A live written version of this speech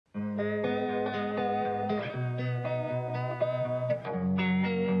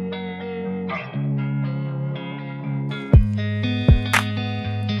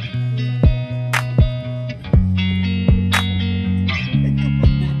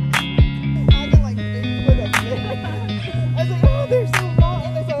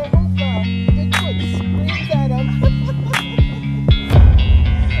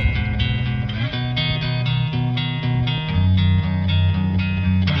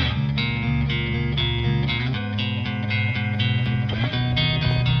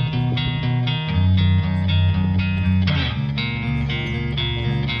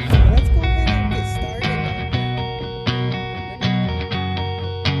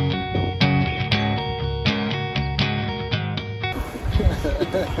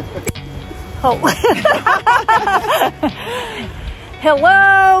Oh.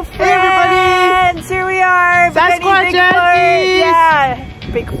 Hello, friends! Hey, everybody! Here we are! Sasquatch Aunties! Yeah!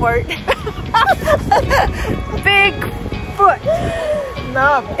 Bigfoot. Bigfoot!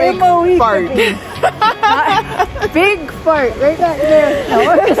 No, big fart. Big fart, right back there.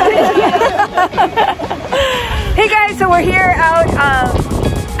 Hey guys, so we're here out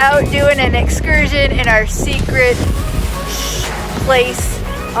doing an excursion in our secret place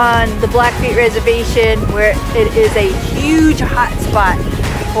on the Blackfeet Reservation, where it is a huge hotspot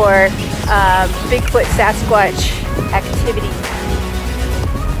for Bigfoot Sasquatch activity.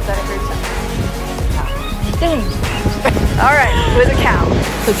 Thought I heard something. Dang. All right, with a cow.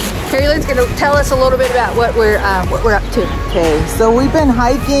 So Carolyn's gonna tell us a little bit about what we're up to. Okay, so we've been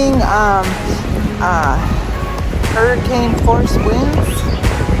hiking hurricane force winds.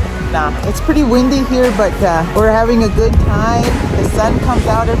 It's pretty windy here, but we're having a good time. The sun comes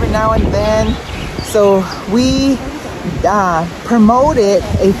out every now and then. So we promoted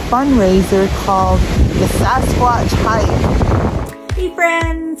a fundraiser called the Sasquatch Hike. Hey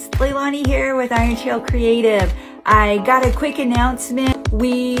friends, Leilani here with Iron Trail Creative. I got a quick announcement.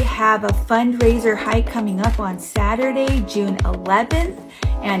 We have a fundraiser hike coming up on Saturday, June 11th,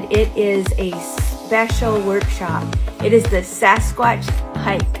 and it is a special workshop. It is the Sasquatch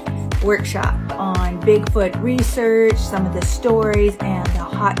Hike workshop on Bigfoot research, some of the stories, and the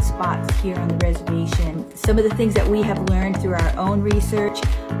hot spots here on the reservation. Some of the things that we have learned through our own research.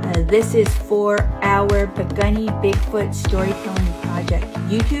 This is for our Pikuni Bigfoot Storytelling Project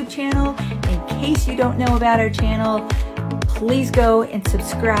YouTube channel. In case you don't know about our channel, please go and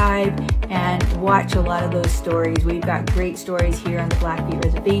subscribe and watch a lot of those stories. We've got great stories here on the Blackfeet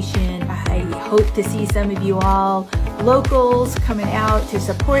Reservation. I hope to see some of you all locals coming out to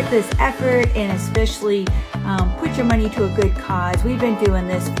support this effort, and especially put your money to a good cause. We've been doing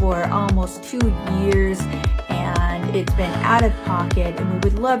this for almost 2 years, and it's been out of pocket, and we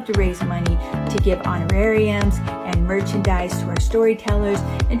would love to raise money to give honorariums and merchandise to our storytellers,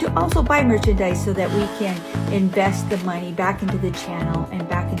 and to also buy merchandise so that we can invest the money back into the channel and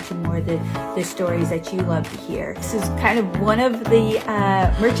back into more of the stories that you love to hear. This is kind of one of the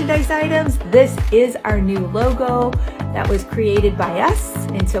merchandise items. This is our new logo that was created by us,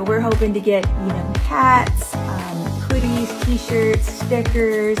 and so we're hoping to get, hats, hoodies, t-shirts,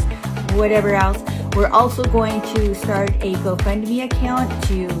 stickers, whatever else. We're also going to start a GoFundMe account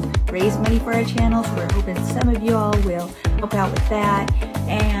to raise money for our channel, so we're hoping some of you all will help out with that.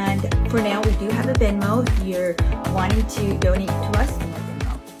 And for now, we do have a Venmo if you're wanting to donate to us.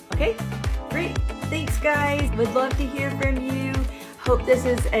 Okay, great. Thanks, guys. Would love to hear from you. Hope this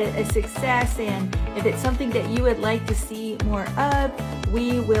is a success, and if it's something that you would like to see more of,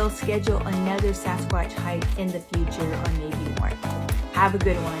 we will schedule another Sasquatch hike in the future, or maybe more. Have a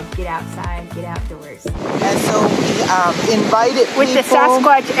good one. Get outside, get outdoors. And so we invited people. With the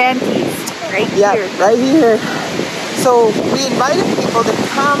Sasquatch Aunties, right here. Yeah, right here. So we invited people to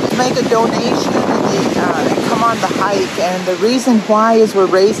come make a donation and come on the hike. And the reason why is we're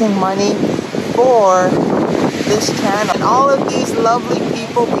raising money for this channel. And all of these lovely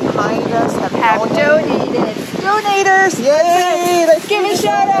people behind us have donated. Donators! Yay! Let's give a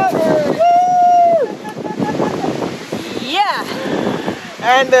shout out! Woo! Yeah!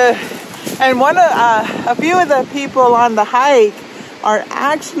 And one of a few of the people on the hike are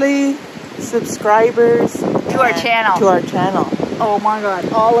actually subscribers to our channel. Oh my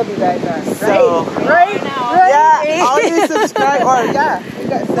God! All of you guys are. So, right? Yeah, all you subscribers.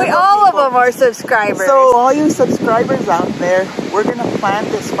 All of them are subscribers. So all you subscribers out there, we're gonna plan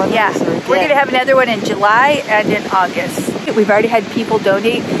this fundraiser. Yeah, we're gonna have another one in July and in August. We've already had people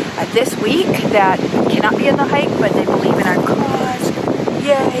donate this week that cannot be in the hike, but they believe in our cause.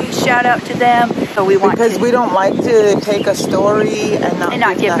 Yay! Shout out to them. So we want because we don't like to take a story and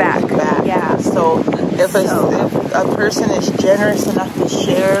not give back. Yeah. So if a person is generous enough to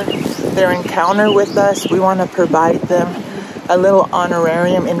share their encounter with us, we want to provide them a little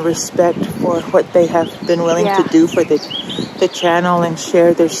honorarium in respect for what they have been willing to do for the channel, and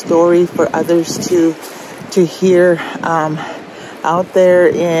share their story for others to hear out there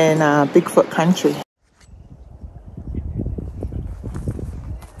in Bigfoot country.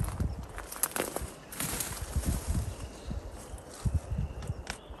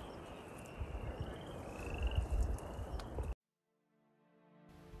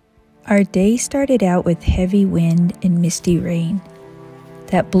 Our day started out with heavy wind and misty rain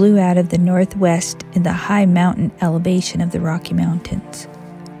that blew out of the northwest in the high mountain elevation of the Rocky Mountains.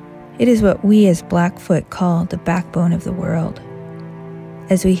 It is what we as Blackfoot call the backbone of the world.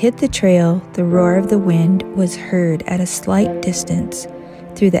 As we hit the trail, the roar of the wind was heard at a slight distance,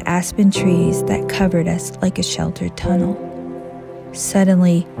 through the aspen trees that covered us like a sheltered tunnel.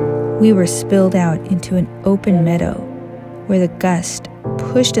 Suddenly, we were spilled out into an open meadow where the gust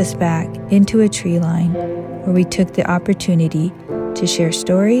pushed us back into a tree line where we took the opportunity to share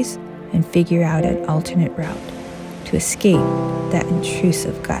stories and figure out an alternate route to escape that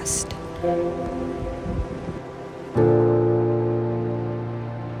intrusive gust.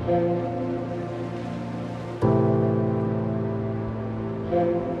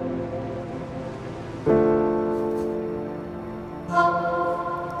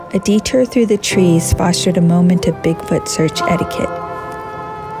 A detour through the trees fostered a moment of Bigfoot search etiquette.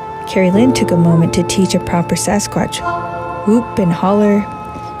 Carrie Lynn took a moment to teach a proper Sasquatch whoop and holler,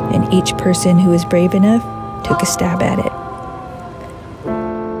 and each person who was brave enough took a stab at it.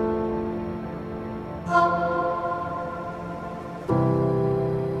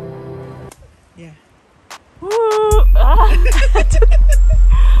 Yeah. Woo! Ah.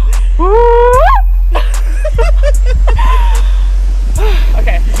 Woo!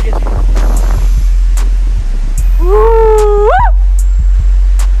 Okay. Woo!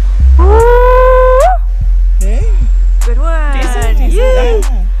 Woo! Hey. Good one. Decent. Yeah.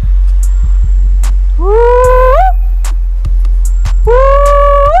 Woo! Woo!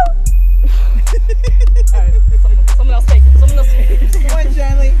 Alright, someone else take it. Someone else take it. Come on,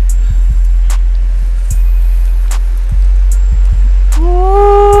 Charlie.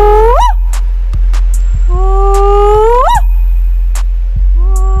 Woo! Woo!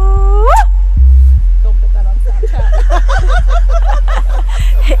 Woo! Don't put that on Snapchat.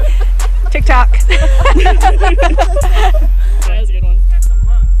 TikTok. That was a good one. That's some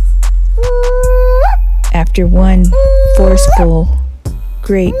lungs. After one forceful,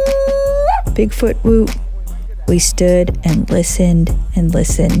 great Bigfoot whoop, we stood and listened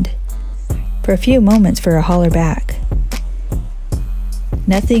for a few moments for a holler back.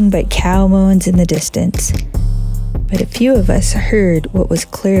 Nothing but cow moans in the distance, but a few of us heard what was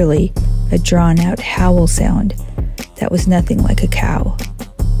clearly a drawn-out howl sound that was nothing like a cow.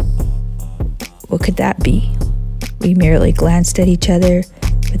 What could that be? We merely glanced at each other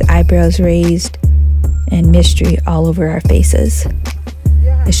with eyebrows raised and mystery all over our faces.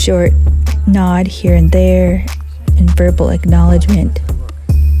 A short nod here and there and verbal acknowledgement,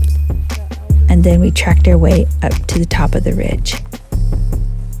 and then we tracked our way up to the top of the ridge.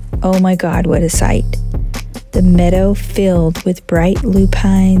 Oh my God, what a sight. The meadow filled with bright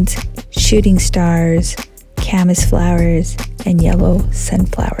lupines, shooting stars, camas flowers, and yellow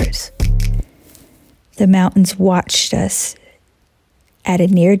sunflowers. The mountains watched us at a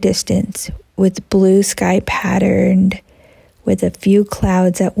near distance with blue sky patterned with a few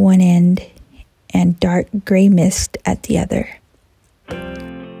clouds at one end and dark gray mist at the other.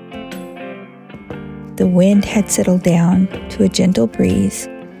 The wind had settled down to a gentle breeze,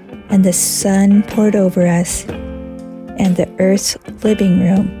 and the sun poured over us, and the earth's living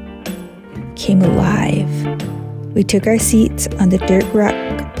room came alive. We took our seats on the dirt rock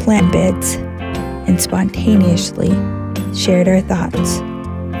plant beds and spontaneously shared our thoughts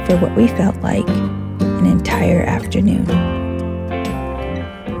for what we felt like an entire afternoon.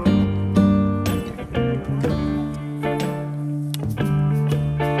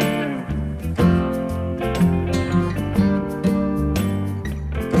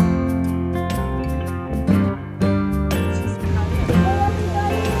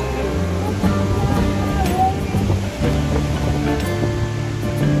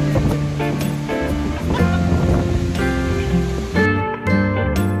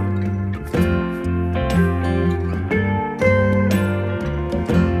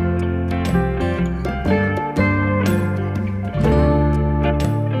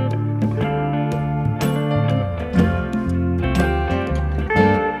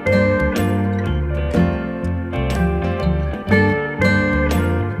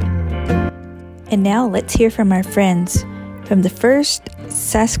 And now let's hear from our friends from the first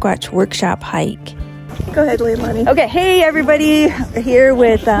Sasquatch workshop hike. Go ahead, Leilani. Okay, hey everybody, we're here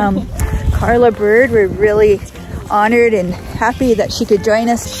with Carla Bird. We're really honored and happy that she could join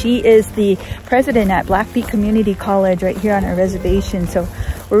us. She is the president at Blackfeet Community College right here on our reservation. So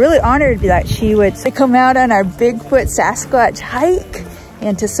we're really honored that she would come out on our Bigfoot Sasquatch hike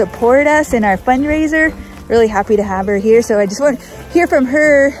and to support us in our fundraiser. Really happy to have her here. So I just want to hear from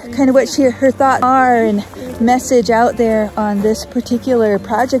her kind of what her thoughts are and message out there on this particular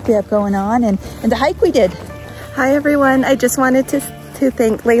project we have going on and the hike we did. Hi everyone, I just wanted to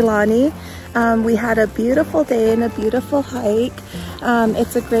thank Leilani. We had a beautiful day and a beautiful hike.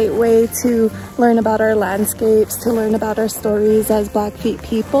 It's a great way to learn about our landscapes, to learn about our stories as Blackfeet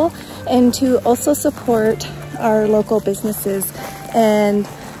people, and to also support our local businesses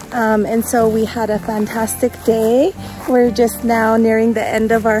And so we had a fantastic day. We're just now nearing the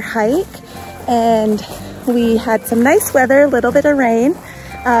end of our hike, and we had some nice weather, a little bit of rain,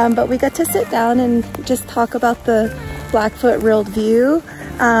 but we got to sit down and just talk about the Blackfoot World View,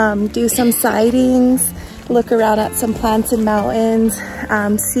 do some sightings, look around at some plants and mountains,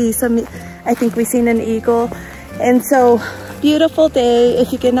 see some, I think we seen an eagle. And so, beautiful day.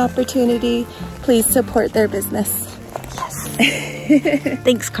 If you get an opportunity, please support their business. Yes.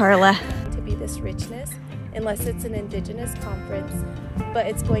 Thanks, Carla. To be this richness, unless it's an Indigenous conference, but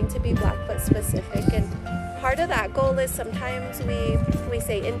it's going to be Blackfoot specific. And part of that goal is sometimes we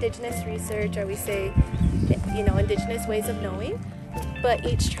say Indigenous research, or we say, you know, Indigenous ways of knowing, but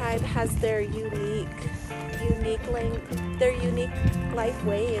each tribe has their unique life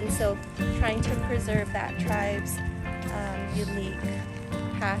way, and so trying to preserve that tribe's unique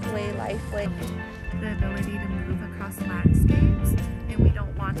pathway, life way. The ability to move across landscapes, and we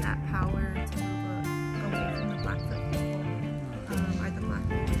don't want that power to move away from the Blackfoot people, or the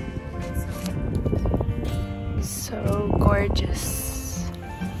Blackfeet people. So gorgeous.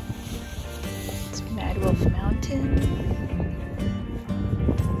 It's Mad Wolf Mountain.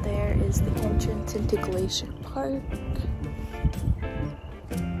 There is the entrance into Glacier Park.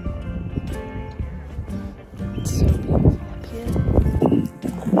 It's so beautiful up here.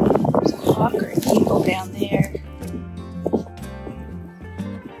 There's a hawk or an eagle down there.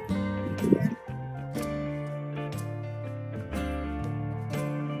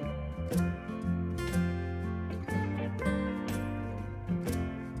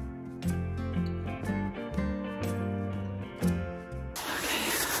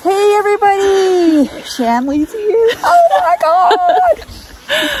 Hey everybody! Shanley's here. Oh my god!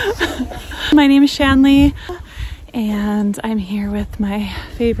 My name is Shanley, and I'm here with my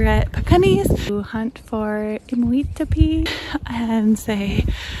favorite Pikunis who hunt for Inuitapi and say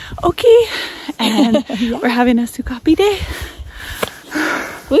okay, and yeah. We're having a Sukapi day.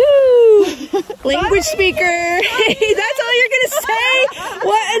 Woo! Language speaker! Hey, that's all you're gonna say?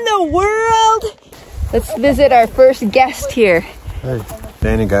 What in the world? Let's visit our first guest here. Hey,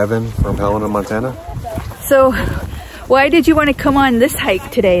 Danny Gavin from Helena, Montana. So, why did you want to come on this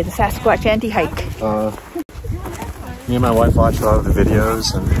hike today, the Sasquatch Auntie hike? Me and my wife watch a lot of the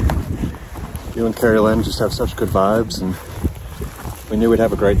videos, and you and Carrie Lynn just have such good vibes, and we knew we'd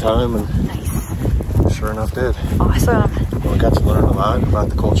have a great time, and nice. Sure enough did. Awesome. And we got to learn a lot about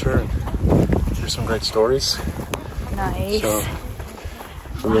the culture and hear some great stories. Nice. So,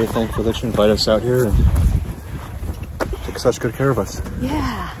 we're really thankful that you invited us out here and took such good care of us.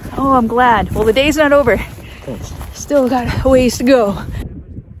 Yeah. Oh, I'm glad. Well, the day's not over. Thanks. Still got a ways to go.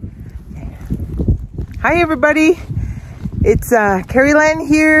 Hi everybody, it's Carrie Lynn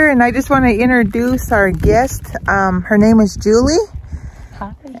here, and I just want to introduce our guest. Her name is Julie.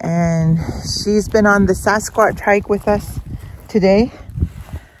 Hi. And she's been on the Sasquatch hike with us today.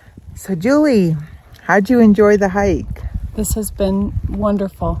 So Julie, how'd you enjoy the hike? This has been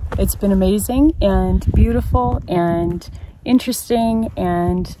wonderful. It's been amazing and beautiful and interesting,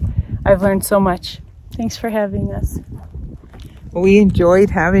 and I've learned so much. Thanks for having us. We enjoyed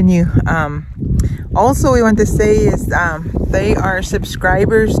having you. Also, we want to say is they are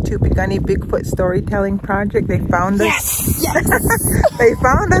subscribers to Pikuni Bigfoot Storytelling Project. They found us. Yes! They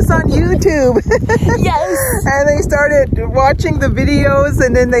found us on YouTube. Yes! And they started watching the videos,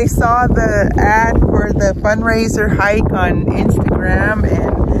 and then they saw the ad for the fundraiser hike on Instagram,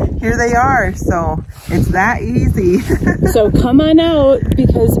 and here they are. So it's that easy. So come on out,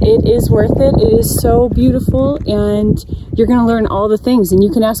 because it is worth it. It is so beautiful, and you're going to learn all the things, and you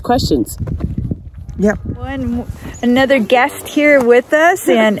can ask questions. Yep. Another guest here with us,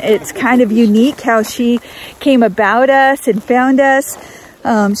 and it's kind of unique how she came about us and found us.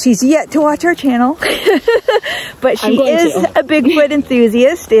 She's yet to watch our channel, but she is a Bigfoot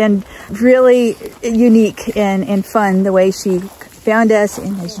enthusiast, and really unique and fun the way she found us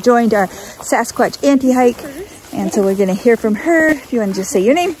and has joined our Sasquatch Auntie hike. And so we're going to hear from her. If you want to just say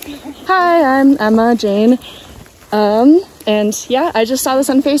your name. Hi, I'm Emma Jane. And yeah, I just saw this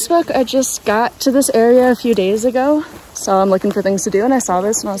on Facebook. I just got to this area a few days ago, so I'm looking for things to do, and I saw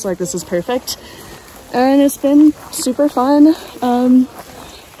this and I was like, this is perfect. And it's been super fun,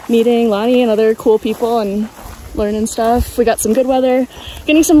 meeting Lonnie and other cool people and learning stuff. We got some good weather,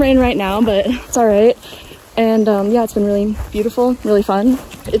 getting some rain right now, but it's all right. And yeah, it's been really beautiful, really fun.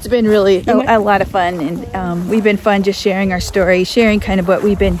 It's been really a lot of fun, and we've been fun just sharing our story, sharing kind of what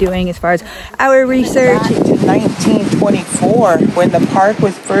we've been doing as far as our research. Back to 1924, when the park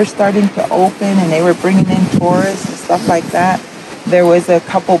was first starting to open and they were bringing in tourists and stuff like that, there was a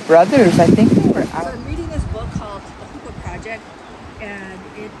couple brothers, I think they were out. So I'm reading this book called The Hookah Project,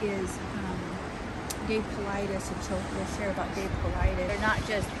 Dave Politis, and we'll share about Dave Politis. They're not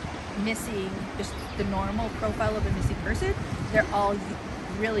just missing just the normal profile of a missing person. They're all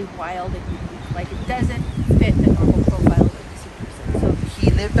really wild and unique. Like, it doesn't fit the normal profile of a missing person. So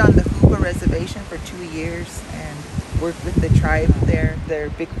he lived on the Hoopa Reservation for 2 years and worked with the tribe there, their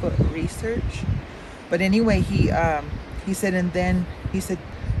Bigfoot research. But anyway, he said, and then he said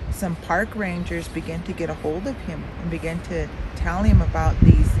some park rangers began to get a hold of him and began to tell him about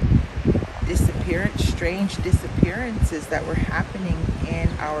these strange disappearances that were happening in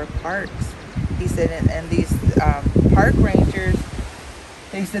our parks. He said, and these park rangers,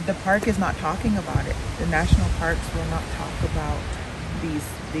 they said the park is not talking about it. The national parks will not talk about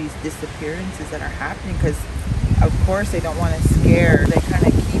these disappearances that are happening, because of course they don't want to scare. They kind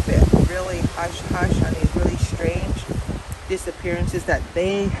of keep it really hush-hush on these really strange disappearances that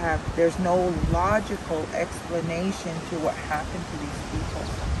they have. There's no logical explanation to what happened to these people.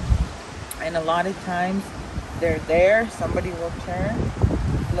 And a lot of times they're there, somebody will turn,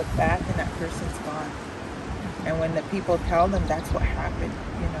 look back, and that person's gone. And when the people tell them that's what happened,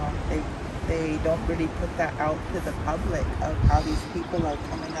 you know, they don't really put that out to the public of how these people are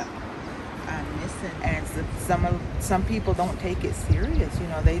coming up missing. And some people don't take it serious, you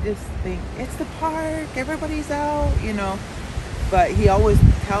know, they just think it's the park, everybody's out, you know. But he always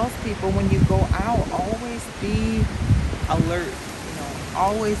tells people, when you go out, always be alert, you know,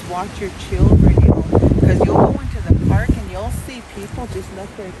 always watch your children, you know, because you'll go into the park and you'll see people just let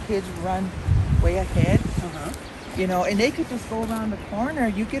their kids run way ahead, you know, and they could just go around the corner.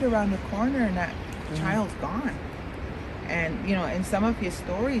 You get around the corner and that child's gone. And, you know, in some of his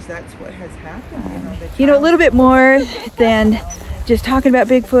stories, that's what has happened. You know, a little bit more than just talking about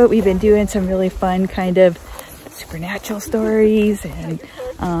Bigfoot. We've been doing some really fun kind of supernatural stories and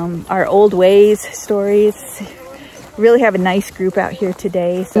our old ways stories. Really have a nice group out here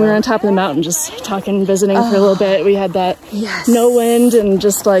today. So. We were on top of the mountain just talking, visiting for a little bit. We had that no wind and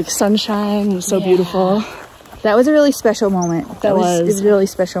just like sunshine. It was so beautiful. That was a really special moment. That was a really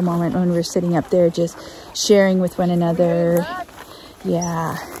special moment when we were sitting up there just sharing with one another.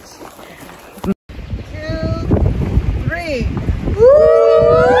 Yeah.